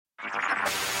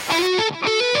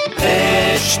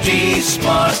HT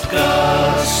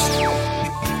Smartcast.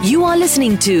 You are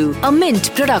listening to a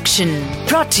Mint production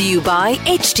brought to you by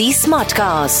HT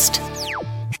Smartcast.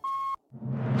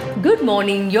 Good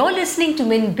morning. You're listening to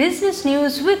Mint Business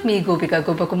News with me, Gopika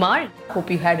Gopakumar.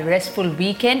 Hope you had a restful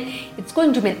weekend. It's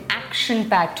going to be an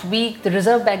action-packed week. The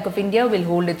Reserve Bank of India will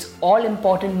hold its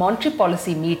all-important monetary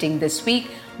policy meeting this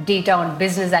week. Data on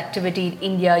business activity in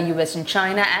India, US and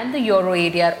China and the Euro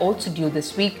area are also due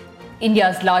this week.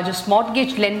 India's largest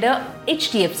mortgage lender,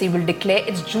 HDFC, will declare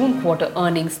its June quarter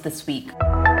earnings this week.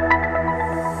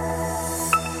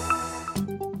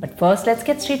 But first, let's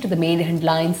get straight to the main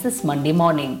headlines this Monday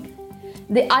morning.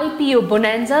 The IPO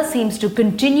bonanza seems to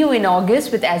continue in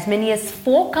August, with as many as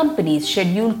 4 companies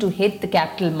scheduled to hit the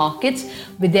capital markets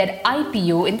with their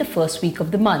IPO in the first week of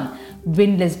the month.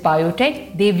 Windless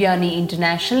Biotech, Devyani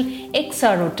International,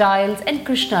 XRO Tiles and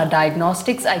Krishna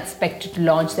Diagnostics are expected to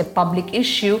launch their public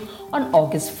issue on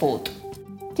August 4th.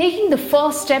 Taking the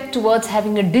first step towards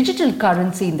having a digital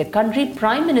currency in the country,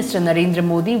 Prime Minister Narendra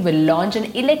Modi will launch an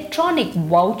electronic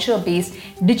voucher-based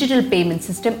digital payment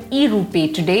system,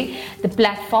 eRupay, today. The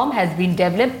platform has been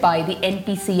developed by the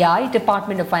NPCI,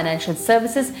 Department of Financial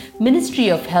Services, Ministry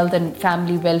of Health and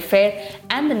Family Welfare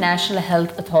and the National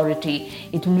Health Authority.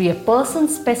 It will be a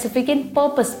person-specific and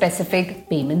purpose-specific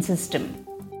payment system.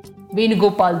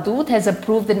 Venugopal Dhoot has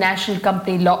approved the National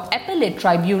Company Law Appellate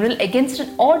Tribunal against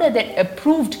an order that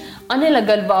approved Anil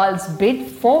Agarwal's bid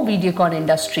for Videocon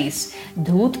Industries.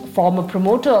 Dhoot, former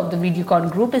promoter of the Videocon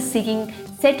Group, is seeking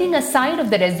setting aside of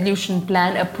the resolution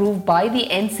plan approved by the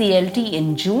NCLT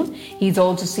in June. He is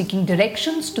also seeking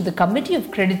directions to the Committee of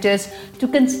Creditors to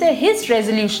consider his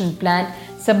resolution plan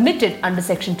submitted under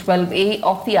Section 12A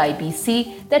of the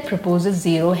IBC that proposes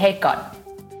zero haircut.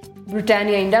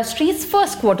 Britannia Industries'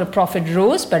 first quarter profit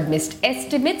rose but missed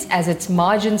estimates as its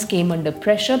margins came under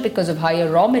pressure because of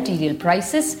higher raw material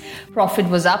prices. Profit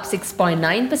was up 6.9%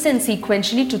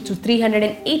 sequentially to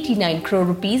 389 crore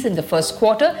rupees in the first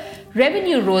quarter.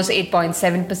 Revenue rose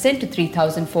 8.7% to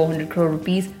 3,400 crore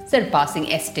rupees,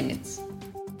 surpassing estimates.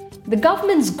 The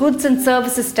government's goods and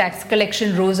services tax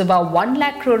collection rose about 1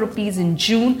 lakh crore rupees in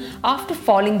June after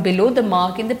falling below the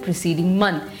mark in the preceding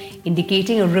month,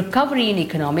 indicating a recovery in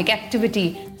economic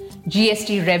activity.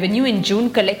 GST revenue in June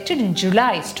collected in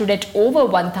July stood at over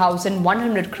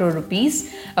 1,100 crore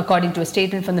rupees. According to a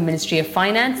statement from the Ministry of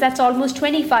Finance, that's almost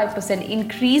 25%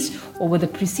 increase over the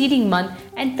preceding month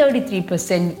and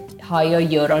 33% higher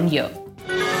year on year.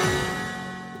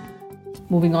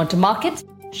 Moving on to markets.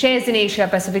 Shares in Asia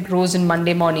Pacific rose in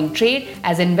Monday morning trade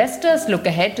as investors look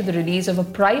ahead to the release of a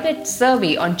private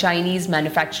survey on Chinese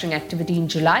manufacturing activity in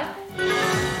July.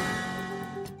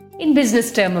 In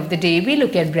business term of the day, we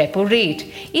look at repo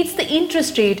rate. It's the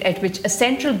interest rate at which a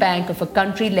central bank of a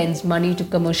country lends money to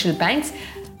commercial banks.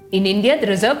 In India, the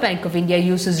Reserve Bank of India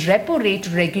uses repo rate to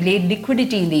regulate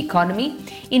liquidity in the economy.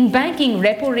 In banking,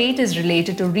 repo rate is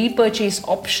related to repurchase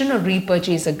option or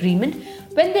repurchase agreement.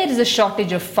 When there is a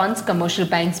shortage of funds, commercial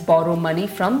banks borrow money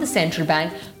from the central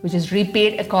bank, which is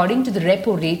repaid according to the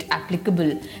repo rate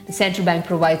applicable. The central bank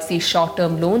provides these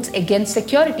short-term loans against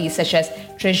securities such as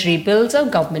treasury bills or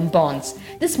government bonds.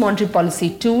 This monetary policy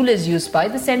tool is used by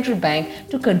the central bank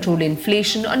to control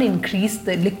inflation and increase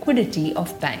the liquidity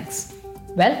of banks.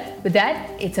 Well, with that,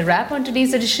 it's a wrap on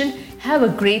today's edition. Have a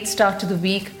great start to the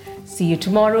week. See you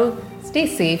tomorrow. Stay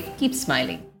safe. Keep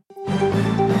smiling.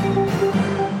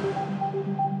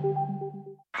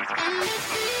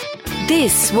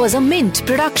 This was a Mint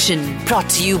production brought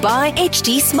to you by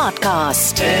HT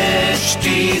Smartcast.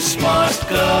 HT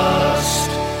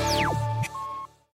Smartcast.